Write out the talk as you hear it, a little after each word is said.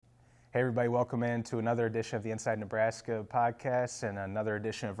Hey everybody, welcome in to another edition of the Inside Nebraska podcast and another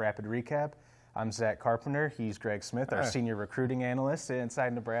edition of Rapid Recap. I'm Zack Carpenter. He's Greg Smith, our senior recruiting analyst at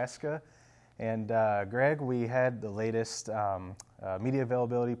Inside Nebraska. And Greg, we had the latest media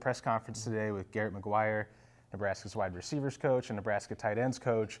availability press conference today with Garret McGuire, Nebraska's wide receivers coach, and Nebraska tight ends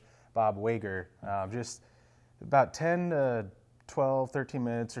coach, Bob Wager. Just about 10 to 12, 13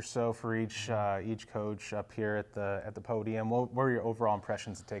 minutes or so for each coach up here at the podium. What were your overall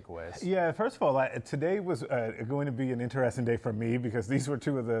impressions and takeaways? Yeah, first of all, today was going to be an interesting day for me because these were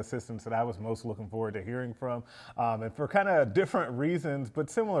two of the assistants that I was most looking forward to hearing from, and for kind of different reasons, but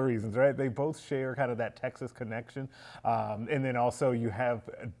similar reasons, right? They both share kind of that Texas connection, and then also you have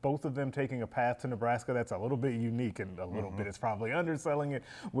both of them taking a path to Nebraska that's a little bit unique, and a little bit is probably underselling it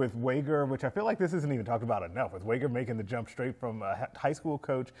with Wager, which I feel like this isn't even talked about enough, with Wager making the jump straight from a high school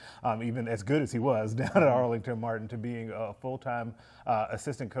coach, even as good as he was down at Arlington Martin, to being a full-time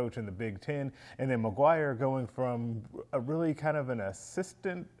assistant coach in the Big Ten, and then McGuire going from a really kind of an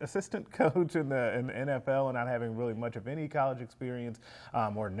assistant coach in the NFL and not having really much of any college experience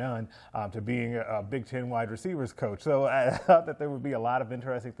or none, to being a Big Ten wide receivers coach. So I thought that there would be a lot of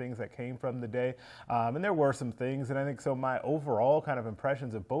interesting things that came from the day, and there were some things, and I think so my overall kind of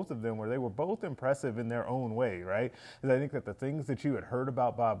impressions of both of them were they were both impressive in their own way, right? Because I think that the things that you had heard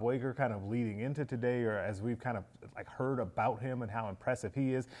about Bob Wager kind of leading into today, or as we've kind of like heard about him and how impressive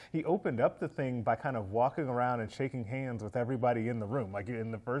he is, he opened up the thing by kind of walking around and shaking hands with everybody in the room. Like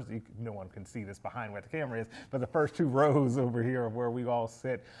in the first, no one can see this behind where the camera is, but the first two rows over here of where we all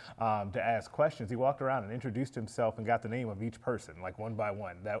sit to ask questions, he walked around and introduced himself and got the name of each person, like one by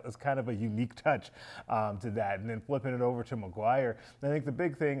one. That was kind of a unique touch to that. And then flipping it over to McGuire, I think the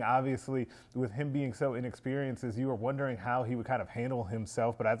big thing, obviously, with him being so inexperienced, is you were wondering how he would kind of handle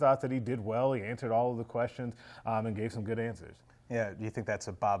himself, but I thought that he did well. He answered all of the questions and gave some good answers. Yeah, do you think that's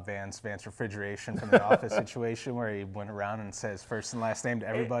a Bob Vance Refrigeration from the office situation where he went around and says first and last name to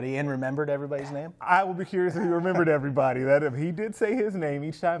everybody and remembered everybody's name? I will be curious if he remembered everybody. That if he did say his name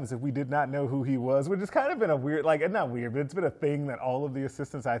each time as if we did not know who he was, which has kind of been a weird, like, not weird, but it's been a thing that all of the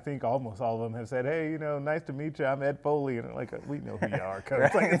assistants, I think almost all of them have said, hey, nice to meet you, I'm Ed Foley. And like, we know who you are,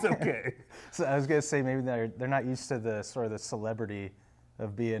 coach. Like, it's okay. So I was going to say maybe they're not used to the sort of the celebrity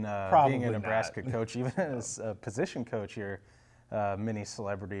of being a Nebraska coach. Even as a position coach, you're mini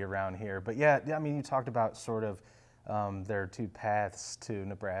celebrity around here. But yeah, I mean, you talked about sort of their two paths to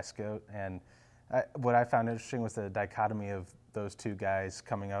Nebraska, and what I found interesting was the dichotomy of those two guys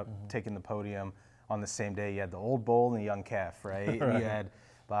coming up, taking the podium on the same day. You had the old bull and the young calf, right? Right. You had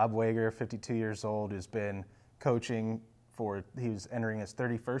Bob Wager, 52 years old, who's been coaching he was entering his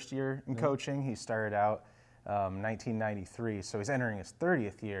 31st year in coaching. He started out 1993, so he's entering his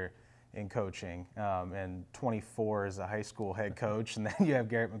 30th year in coaching, and 24 as a high school head coach. And then you have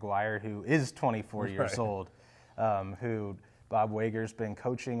Garret McGuire, who is 24 years old, who Bob Wager's been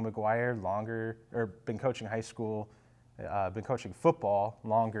coaching McGuire longer, or been coaching high school, been coaching football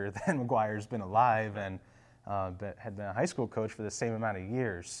longer than McGuire's been alive, and had been a high school coach for the same amount of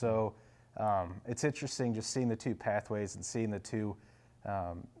years. So it's interesting just seeing the two pathways and seeing the two,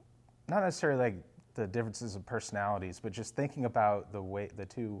 not necessarily like the differences of personalities, but just thinking about the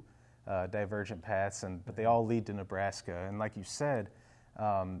two divergent paths, but they all lead to Nebraska. And like you said,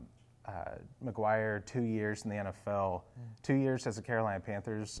 McGuire, 2 years in the NFL, 2 years as a Carolina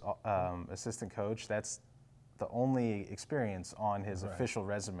Panthers assistant coach. That's the only experience on his official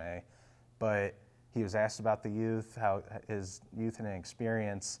resume. But he was asked about the youth, how his youth and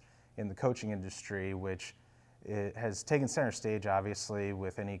experience in the coaching industry, which it has taken center stage, obviously,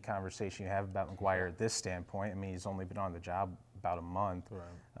 with any conversation you have about McGuire at this standpoint. I mean, he's only been on the job about a month.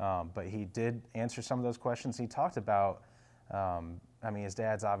 Right. But he did answer some of those questions. He talked about, his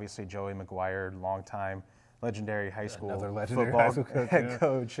dad's obviously Joey McGuire, longtime legendary high school football head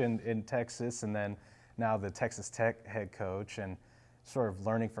coach in Texas, and then now the Texas Tech head coach. And sort of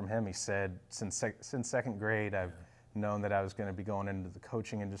learning from him, he said, since second grade, I've known that I was going to be going into the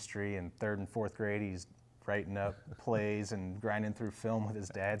coaching industry. In third and fourth grade, he's writing up plays and grinding through film with his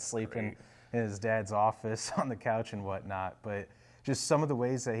dad, sleeping in his dad's office on the couch and whatnot. But just some of the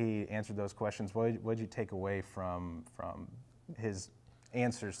ways that he answered those questions, what did you take away from his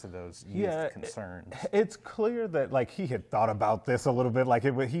answers to those youth concerns? It's clear that like he had thought about this a little bit, like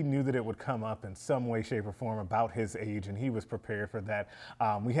he knew that it would come up in some way, shape, or form about his age, and he was prepared for that.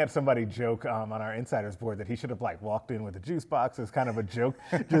 We had somebody joke on our insiders board that he should have like walked in with a juice box as kind of a joke,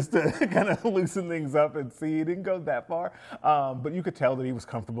 just to kind of loosen things up and see. He didn't go that far, but you could tell that he was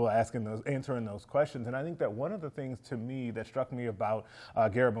comfortable answering those questions. And I think that one of the things to me that struck me about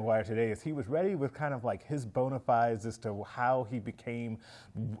Garret McGuire today is he was ready with kind of like his bona fides as to how he became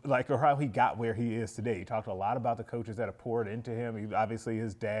or how he got where he is today. He talked a lot about the coaches that have poured into him. Obviously,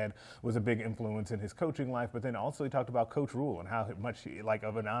 his dad was a big influence in his coaching life, but then also he talked about Coach Rule and how much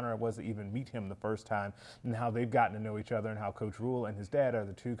of an honor it was to even meet him the first time, and how they've gotten to know each other, and how Coach Rule and his dad are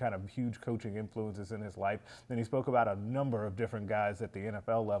the two kind of huge coaching influences in his life. Then he spoke about a number of different guys at the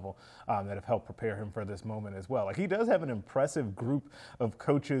NFL level that have helped prepare him for this moment as well. Like, he does have an impressive group of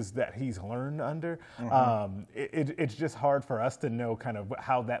coaches that he's learned under. It's just hard for us to know kind of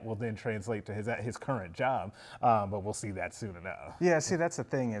how that will then translate to his current job, but we'll see that soon enough. Yeah, see, that's the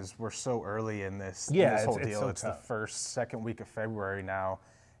thing, is we're so early in this whole deal. It's the second week of February now,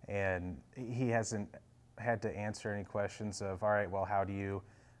 and he hasn't had to answer any questions of, all right, well, how are you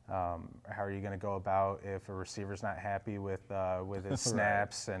going to go about if a receiver's not happy with his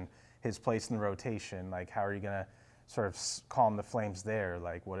snaps and his place in the rotation? Like, how are you going to sort of calm the flames there?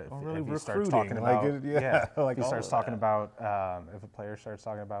 Like, what if he starts talking about if a player starts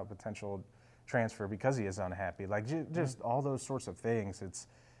talking about potential transfer because he is unhappy, like just all those sorts of things. It's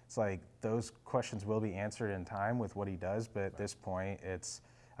like those questions will be answered in time with what he does, but at this point,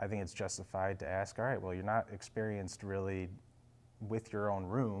 I think it's justified to ask, all right, well, you're not experienced really with your own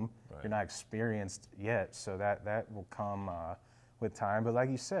room. Right. You're not experienced yet, so that will come with time. But like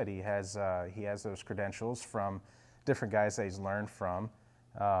you said, he has those credentials from different guys that he's learned from,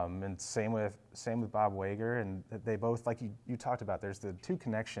 and same with Bob Wager, and they both, like you talked about. There's the two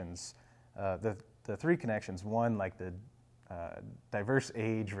connections, the three connections. One, like the diverse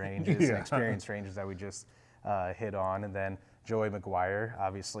age ranges and experience ranges that we just hit on, and then Joey McGuire,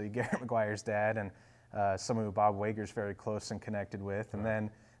 obviously Garret McGuire's dad, and someone who Bob Wager's very close and connected with, and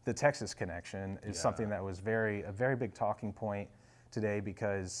then the Texas connection is something that was a very big talking point today,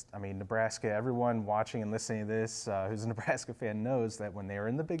 because, I mean, Nebraska, everyone watching and listening to this who's a Nebraska fan knows that when they were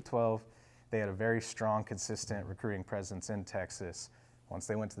in the Big 12, they had a very strong, consistent recruiting presence in Texas. Once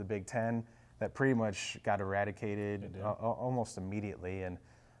they went to the Big 10, that pretty much got eradicated almost immediately. And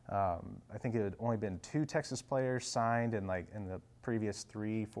I think it had only been 2 Texas players signed in the previous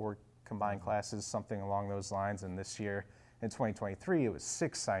 3-4 combined classes, something along those lines. And this year, in 2023, it was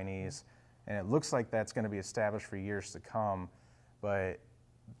 6 signees. And it looks like that's going to be established for years to come. But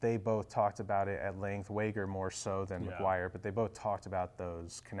they both talked about it at length, Wager more so than McGuire, but they both talked about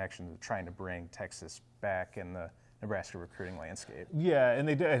those connections of trying to bring Texas back in the Nebraska recruiting landscape. Yeah, and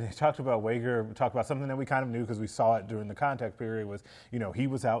they did. And they talked about Wager, talked about something that we kind of knew because we saw it during the contact period was, he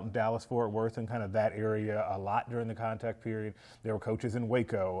was out in Dallas, Fort Worth, and kind of that area a lot during the contact period. There were coaches in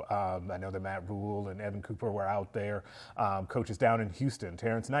Waco. I know that Matt Rule and Evan Cooper were out there. Coaches down in Houston.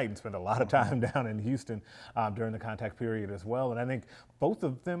 Terrence Knighton spent a lot of time down in Houston during the contact period as well. And I think both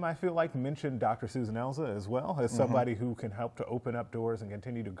of them, I feel like, mentioned Dr. Susan Elza as well as somebody who can help to open up doors and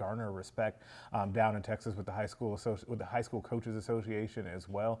continue to garner respect down in Texas with the high school Coaches Association as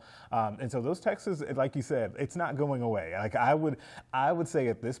well. And so those Texas, like you said, it's not going away. Like I would say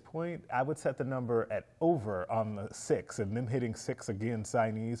at this point, I would set the number at over on the 6, and them hitting 6 again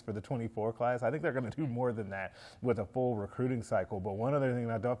signees for the 24 class. I think they're going to do more than that with a full recruiting cycle. But one other thing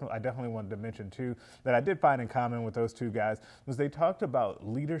that I definitely wanted to mention too, that I did find in common with those two guys, was they talked about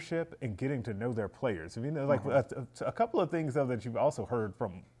leadership and getting to know their players. A couple of things though that you've also heard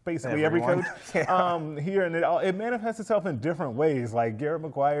from basically every coach here, and it manifests itself in different ways. Like Garret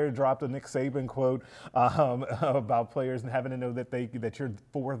McGuire dropped a Nick Saban quote about players and having to know that you're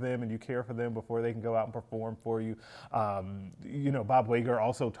for them and you care for them before they can go out and perform for you. Bob Wager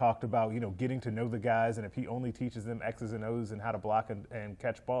also talked about getting to know the guys, and if he only teaches them X's and O's and how to block and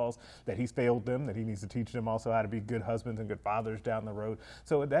catch balls, that he's failed them. That he needs to teach them also how to be good husbands and good fathers down the road.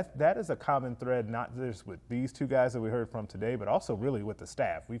 So that is a common thread, not just with these two guys that we heard from today, but also really with the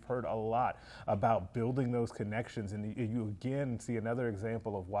staff. We've heard a lot about building those connections, and you again see another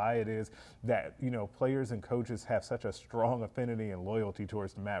example of why it is that players and coaches have such a strong affinity and loyalty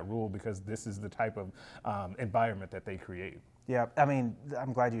towards Matt Rule, because this is the type of environment that they create. Yeah, I mean,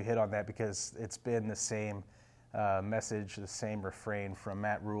 I'm glad you hit on that, because it's been the same message, the same refrain from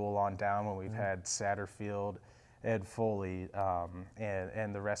Matt Rule on down when we've had Satterfield, Ed Foley,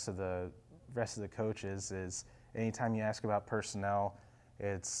 and the rest of the coaches. Is anytime you ask about personnel,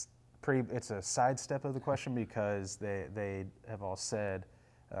 it's a sidestep of the question, because they have all said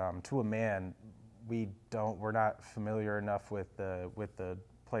to a man, we're not familiar enough with the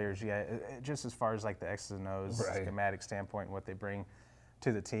players yet, just as far as like the X's and O's schematic standpoint and what they bring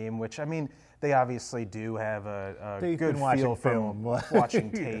to the team, which, I mean, they obviously do have a good feel from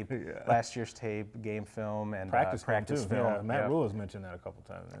watching tape, last year's tape, game film, and practice film. Yeah, Matt Rule has mentioned that a couple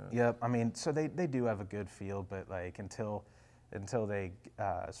times. Yeah. Yep, I mean, so they do have a good feel, but until they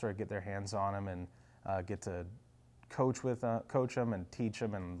sort of get their hands on them and get to coach them and teach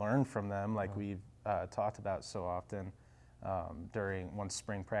them and learn from them, like we've talked about so often during once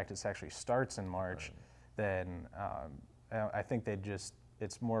spring practice actually starts in March, then I think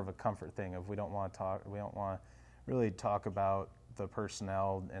it's more of a comfort thing of we don't want to really talk about the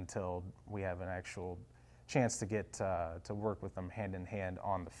personnel until we have an actual chance to get to work with them hand in hand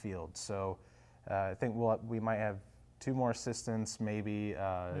on the field. So I think we might have 2 more assistants maybe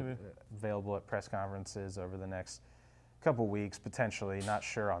available at press conferences over the next couple weeks, potentially. Not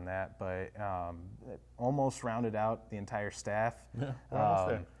sure on that, but almost rounded out the entire staff. Yeah, we're almost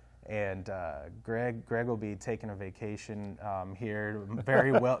there. And Greg will be taking a vacation here,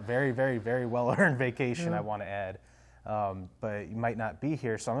 very well earned vacation. I want to add, but you might not be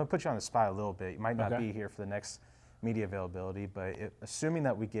here, so I'm going to put you on the spot a little bit. You might not be here for the next media availability, but assuming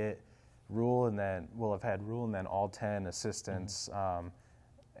that we get Rule and then we'll have had Rule and then all 10 assistants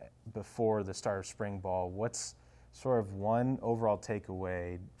before the start of spring ball, what's sort of one overall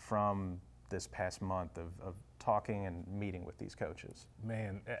takeaway from this past month of talking and meeting with these coaches?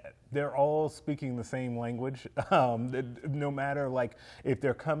 Man, they're all speaking the same language. No matter like if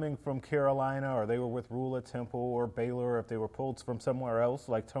they're coming from Carolina or they were with Rule at Temple or Baylor, or if they were pulled from somewhere else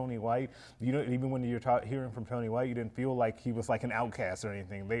like Tony White, even when you're hearing from Tony White, you didn't feel like he was like an outcast or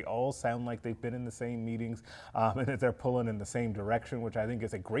anything. They all sound like they've been in the same meetings and that they're pulling in the same direction, which I think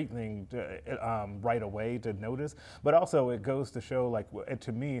is a great thing right away to notice. But also it goes to show, like,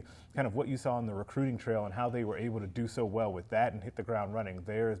 to me, kind of what you saw on the recruiting trail and how they were able to do so well with that and hit the ground running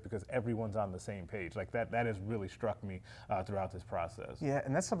there is because everyone's on the same page. Like that has really struck me throughout this process. Yeah,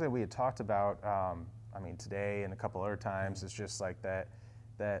 and that's something we had talked about, today and a couple other times. It's just like that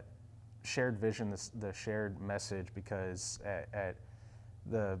shared vision, the shared message, because at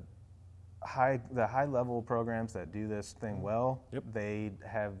the high level programs that do this thing well, they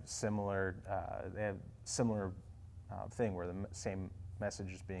have similar thing where the same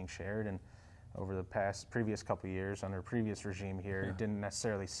message is being shared. And over the previous couple of years under previous regime here, didn't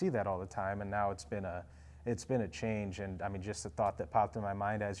necessarily see that all the time, and now it's been a change. And I mean, just the thought that popped in my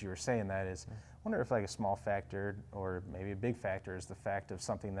mind as you were saying that is, I wonder if like a small factor or maybe a big factor is the fact of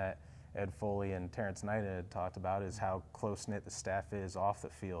something that Ed Foley and Terrence Knight had talked about, is how close-knit the staff is off the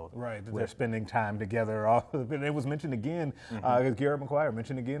field. Right, they're spending time together. It was mentioned again, Garret McGuire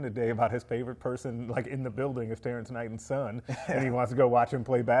mentioned again today about his favorite person like in the building is Terrence Knighton's son, and he wants to go watch him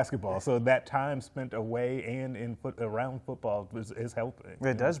play basketball. So that time spent away and around football is helping.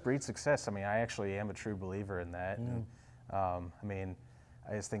 It does breed success. I mean, I actually am a true believer in that. And,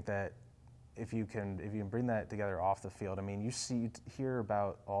 I just think that if you can bring that together off the field, I mean, you hear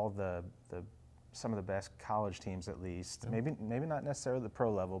about all some of the best college teams, at least, maybe not necessarily the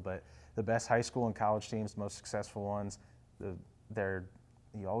pro level, but the best high school and college teams, the most successful ones.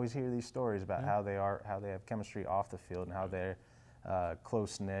 You always hear these stories about how they have chemistry off the field and how they're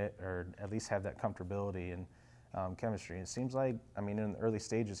close knit, or at least have that comfortability and chemistry. And it seems like, I mean, in the early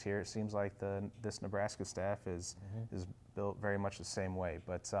stages here, it seems like this Nebraska staff is built very much the same way.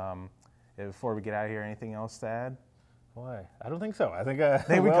 But before we get out of here, anything else to add? Boy, I don't think so. I think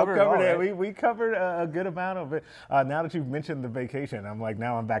we covered it all, right? We covered a good amount of it. Now that you've mentioned the vacation,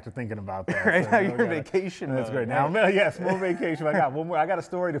 I'm back to thinking about that. Right so now you're vacation. That's great. Now, yes, more vacation. I got one more. I got a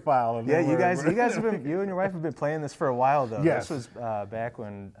story to file. Yeah, you guys have been. You and your wife have been planning this for a while, though. Yes. This was back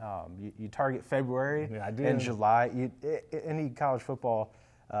when you target February and July. Any college football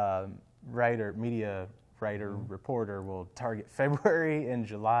media writer, reporter will target February and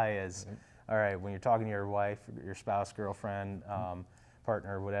July as. All right, when you're talking to your wife, your spouse, girlfriend,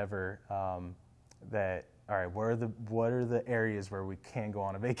 partner, whatever, all right, what are the areas where we can go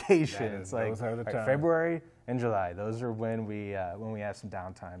on a vacation? It's like February and July. Those are when we have some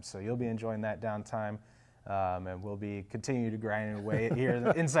downtime. So you'll be enjoying that downtime, and we'll be continuing to grind away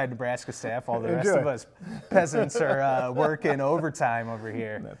here inside Nebraska staff. All the rest of us peasants are working overtime over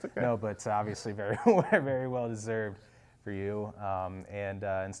here. That's okay. No, but obviously very very well deserved for you,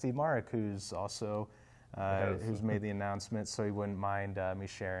 and Steve Marek, who's also who's made the announcement, so he wouldn't mind me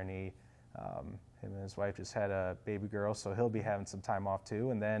sharing. Him and his wife just had a baby girl, so he'll be having some time off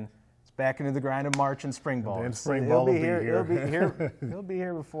too, and then it's back into the grind of March and spring ball. And spring ball will be here. He'll be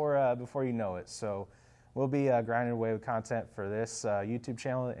here before you know it. So we'll be grinding away with content for this YouTube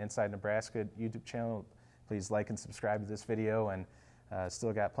channel, Inside Nebraska YouTube channel. Please like and subscribe to this video, and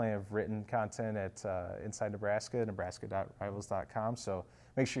still got plenty of written content at Inside Nebraska, nebraska.rivals.com. So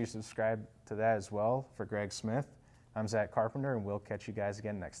make sure you subscribe to that as well. For Greg Smith, I'm Zack Carpenter, and we'll catch you guys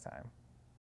again next time.